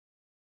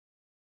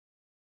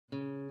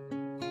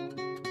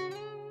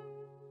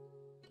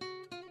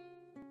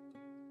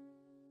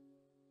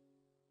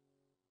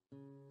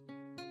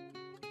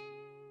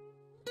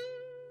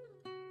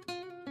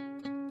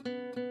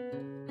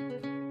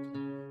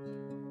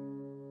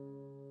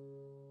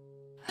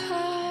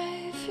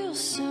feel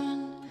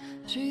sun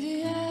through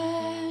the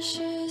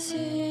ashes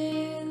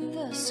in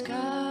the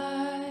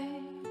sky.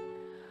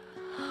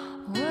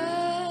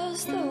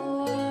 Where's the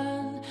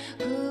one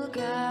who'll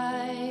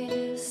guide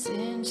us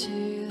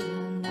into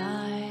the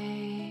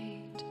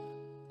night?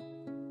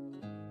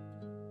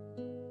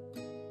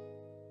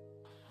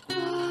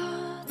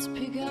 What's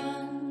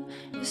begun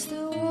is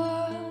the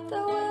war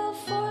that will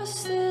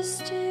force this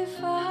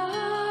divide.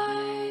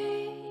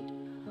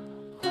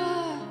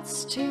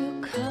 What's to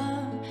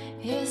come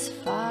is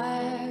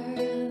fire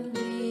and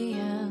the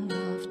end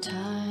of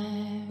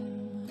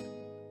time.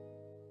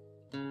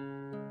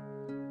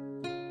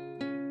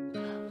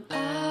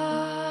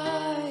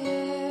 I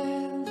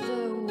am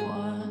the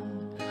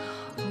one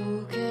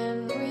who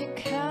can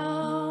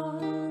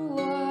recount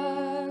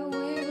what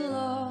we've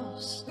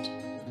lost.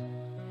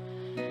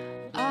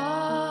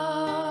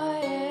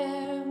 I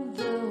am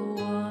the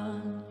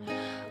one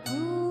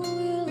who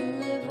will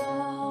live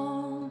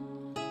on.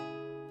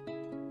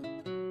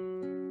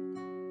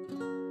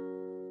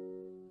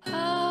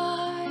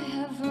 I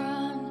have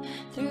run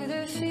through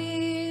the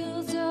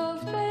fields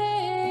of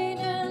pain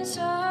and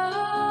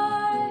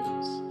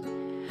sighs.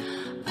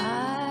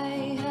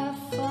 I have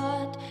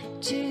fought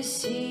to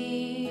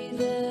see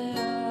the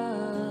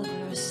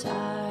other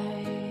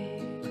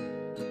side.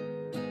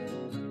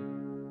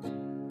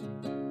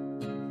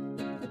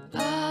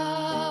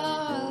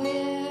 I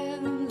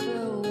am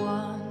the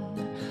one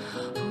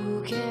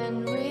who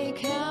can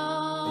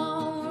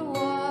recount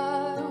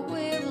what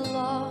we've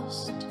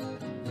lost.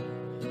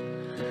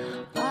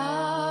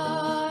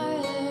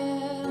 I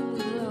am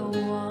the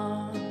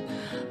one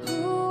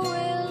who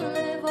will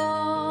live on.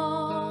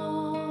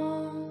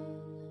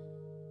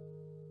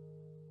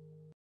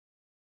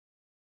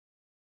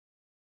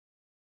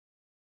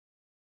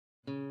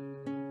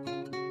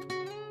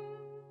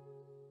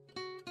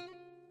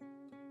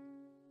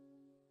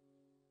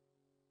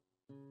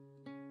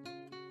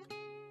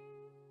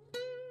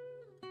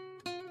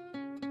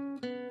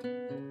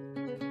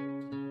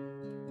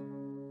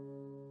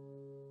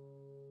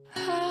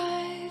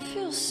 I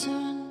feel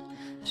sun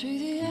through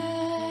the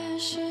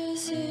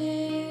ashes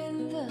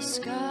in the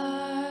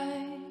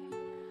sky.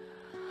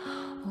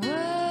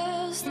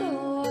 Where's the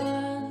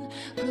one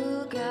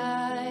who'll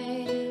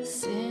guide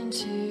us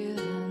into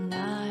the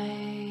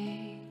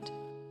night?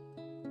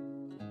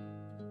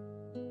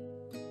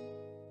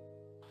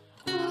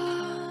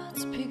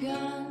 What's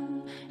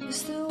begun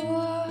is the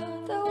war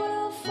that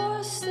will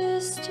force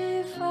this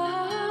divide.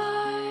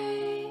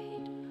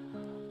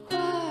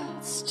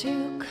 What's to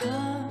come